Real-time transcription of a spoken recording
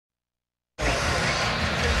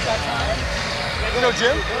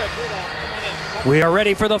We are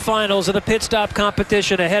ready for the finals of the pit stop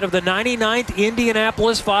competition ahead of the 99th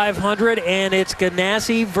Indianapolis 500, and it's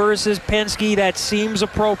Ganassi versus Penske. That seems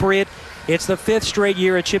appropriate. It's the 5th straight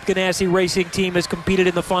year a Chip Ganassi racing team has competed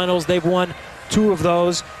in the finals. They've won 2 of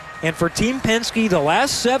those. And for Team Penske, the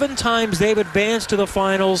last 7 times they've advanced to the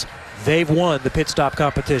finals, they've won the pit stop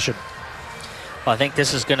competition. Well, I think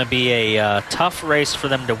this is going to be a tough race for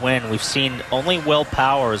them to win. We've seen only Will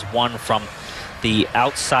Powers won from the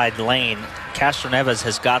outside lane. Castroneves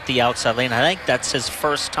has got the outside lane. I think that's his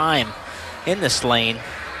first time in this lane.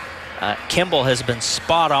 Kimball has been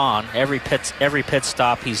spot on every pit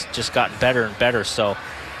stop. He's just gotten better and better. So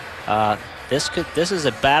this is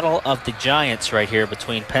a battle of the giants right here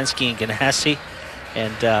between Penske and Ganassi,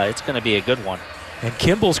 and it's going to be a good one. And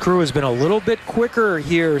Kimball's crew has been a little bit quicker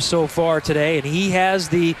here so far today, and he has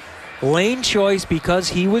the lane choice because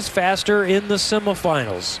he was faster in the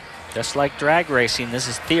semifinals. Just like drag racing, this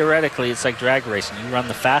is theoretically, it's like drag racing. You run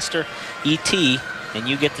the faster ET, and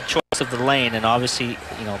you get the choice of the lane, and obviously,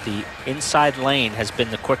 you know, the inside lane has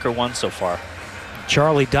been the quicker one so far.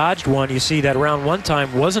 Charlie dodged one. You see that round 1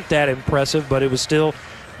 time wasn't that impressive, but it was still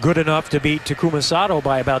good enough to beat Takuma Sato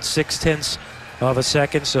by about 0.6 of a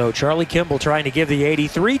second. So Charlie Kimball trying to give the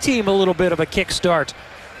 83 team a little bit of a kickstart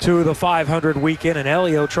to the 500 weekend, and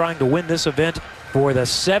Helio trying to win this event for the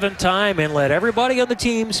 7th time and let everybody on the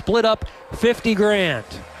team split up 50 grand.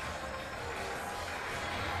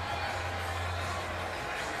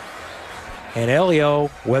 And Helio,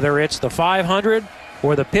 whether it's the 500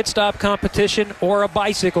 or the pit stop competition or a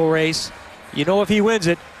bicycle race, you know if he wins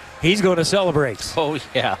it, he's going to celebrate. Oh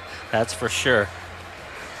yeah, that's for sure.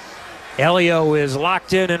 Helio is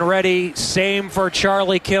locked in and ready. Same for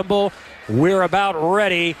Charlie Kimball. We're about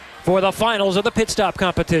ready for the finals of the pit stop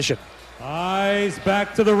competition. Eyes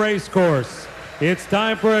back to the race course. It's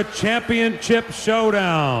time for a championship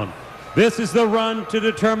showdown. This is the run to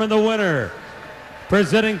determine the winner.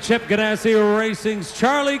 Presenting Chip Ganassi Racing's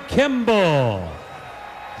Charlie Kimball,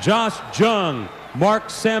 Josh Jung, Mark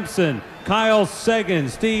Sampson, Kyle Sagan,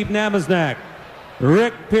 Steve Namaznak,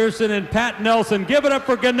 Rick Pearson, and Pat Nelson. Give it up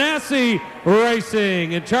for Ganassi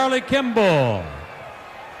Racing and Charlie Kimball.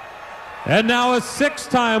 And now a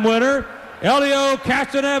 6-time winner, Helio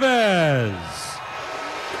Castroneves.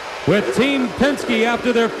 With Team Penske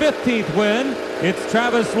after their 15th win, it's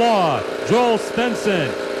Travis Law, Joel Stenson,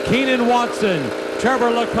 Keenan Watson,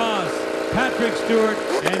 Trevor Lacoste, Patrick Stewart,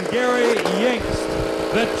 and Gary Yanks.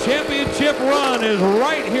 The championship run is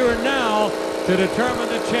right here and now to determine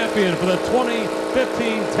the champion for the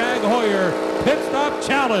 2015 Tag Heuer Pit Stop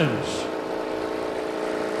Challenge.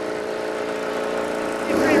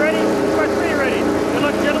 Good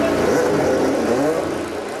luck, gentlemen.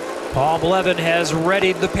 Paul Blevin has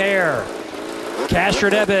readied the pair.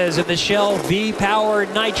 Castroneves in the Shell V-Power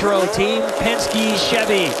Nitro Team Penske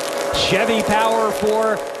Chevy. Chevy power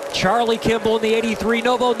for Charlie Kimball in the 83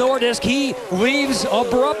 Novo Nordisk. He leaves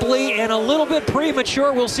abruptly and a little bit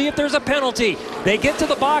premature. We'll see if there's a penalty. They get to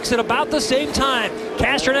the box at about the same time.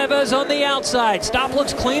 Castroneves on the outside. Stop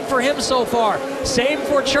looks clean for him so far. Same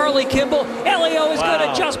for Charlie Kimball. Helio is going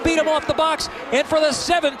to just beat him off the box. And for the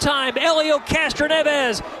 7th time, Helio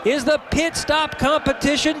Castroneves is the pit stop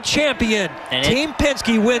competition champion. And Team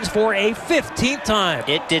Penske wins for a 15th time.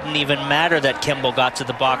 It didn't even matter that Kimball got to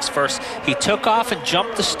the box first. He took off and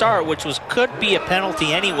jumped the start, which could be a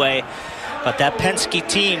penalty anyway. But that Penske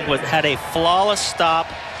team had a flawless stop,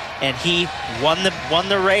 and he won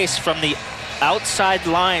the race from the outside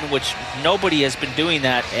line, which nobody has been doing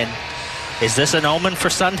that. And is this an omen for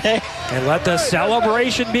Sunday? And let the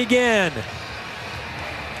celebration begin.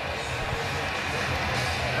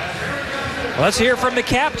 Let's hear from the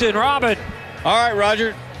captain, Robin. All right,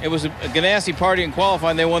 Roger. It was a Ganassi party in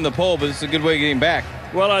qualifying. They won the pole, but it's a good way of getting back.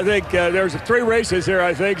 Well, I think there's 3 races here,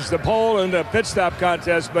 I think. It's the pole and the pit stop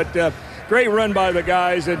contest, but great run by the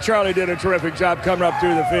guys, and Charlie did a terrific job coming up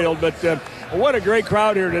through the field. But what a great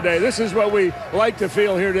crowd here today. This is what we like to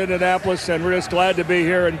feel here in Indianapolis, and we're just glad to be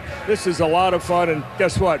here, and this is a lot of fun. And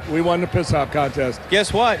guess what? We won the pit stop contest.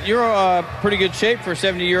 Guess what? You're pretty good shape for a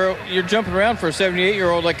 70-year-old. You're jumping around for a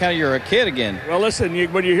 78-year-old like kind of you're a kid again. Well, listen,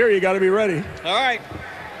 when you're here, you got to be ready. All right.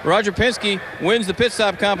 Roger Penske wins the pit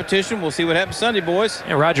stop competition. We'll see what happens Sunday, boys.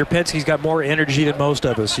 And Roger Penske's got more energy than most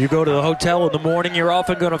of us. You go to the hotel in the morning, you're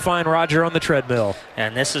often going to find Roger on the treadmill.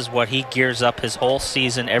 And this is what he gears up his whole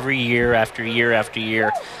season every year after year after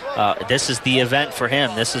year. This is the event for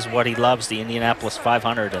him. This is what he loves, the Indianapolis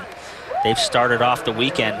 500. And they've started off the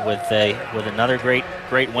weekend with another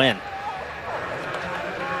great win.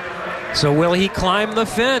 So will he climb the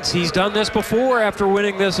fence? He's done this before after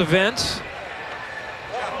winning this event.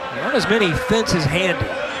 Not as many fences handy.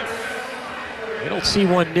 We don't see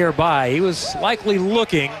one nearby. He was likely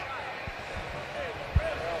looking.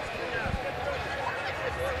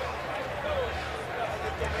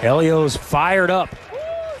 Helio's fired up.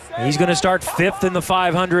 He's going to start 5th in the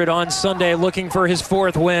 500 on Sunday, looking for his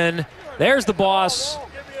 4th win. There's the boss.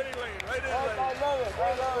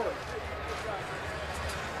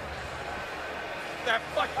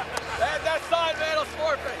 That side, man, will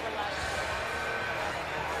forfeit.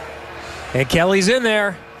 And Kelly's in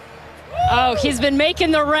there. Oh, he's been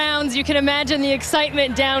making the rounds. You can imagine the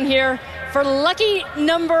excitement down here for lucky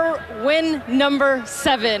win number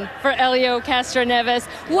 7 for Helio Castroneves.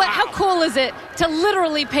 How cool is it to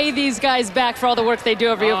literally pay these guys back for all the work they do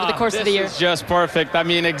over the course of the year? This is just perfect. I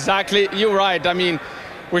mean, exactly, you're right. I mean,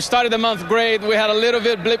 we started the month great. We had a little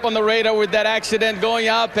bit blip on the radar with that accident going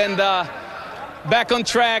up, and back on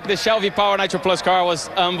track. The Shell V-Power Nitro Plus car was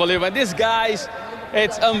unbelievable. And these guys,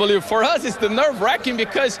 it's unbelievable. For us, it's the nerve-wracking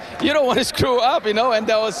because you don't want to screw up, you know, and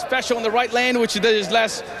that was special on the right lane, which is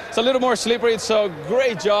less, it's a little more slippery. So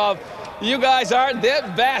great job. You guys are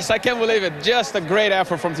the best. I can't believe it. Just a great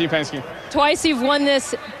effort from Team Penske. Twice you've won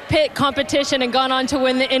this pit competition and gone on to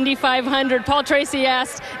win the Indy 500. Paul Tracy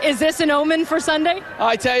asked, is this an omen for Sunday?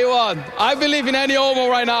 I tell you what, I believe in any omen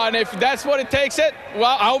right now, and if that's what it takes it,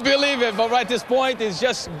 well, I'll believe it. But right at this point, it's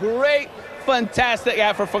just great, fantastic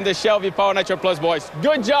effort from the Shell V-Power Nitro Plus boys.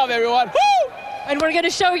 Good job, everyone. Woo! And we're going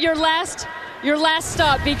to show your last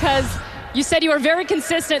stop because you said you were very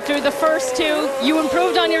consistent through the first 2. You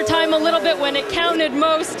improved on your time a little bit when it counted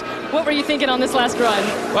most. What were you thinking on this last run?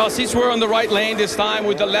 Well, since we're on the right lane this time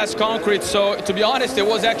with the less concrete, so to be honest, it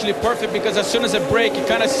was actually perfect because as soon as I brake, it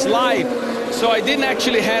kind of slide. So I didn't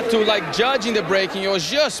actually have to like judging the braking. It was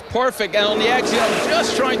just perfect. And on the exit, I'm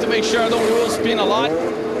just trying to make sure I don't wheel spin a lot.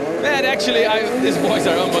 Man, actually, these boys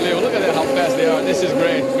are unbelievable. Look at how fast they are. This is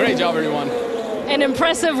great. Great job, everyone. An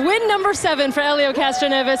impressive win number 7 for Helio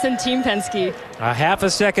Castroneves and Team Penske. A half a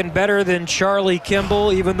second better than Charlie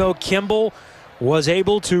Kimball, even though Kimball was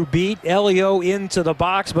able to beat Helio into the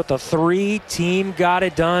box, but the 3 team got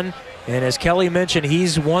it done. And as Kelly mentioned,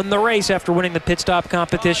 he's won the race after winning the pit stop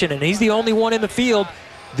competition, and he's the only one in the field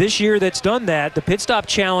this year that's done that. The pit stop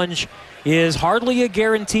challenge is hardly a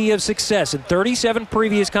guarantee of success. In 37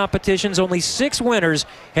 previous competitions, only 6 winners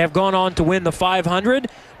have gone on to win the 500,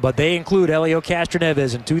 but they include Helio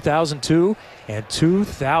Castroneves in 2002 and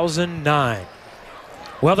 2009.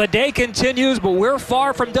 Well, the day continues, but we're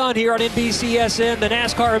far from done here on NBCSN. The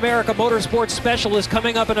NASCAR America Motorsports Special is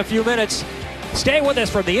coming up in a few minutes. Stay with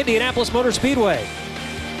us from the Indianapolis Motor Speedway.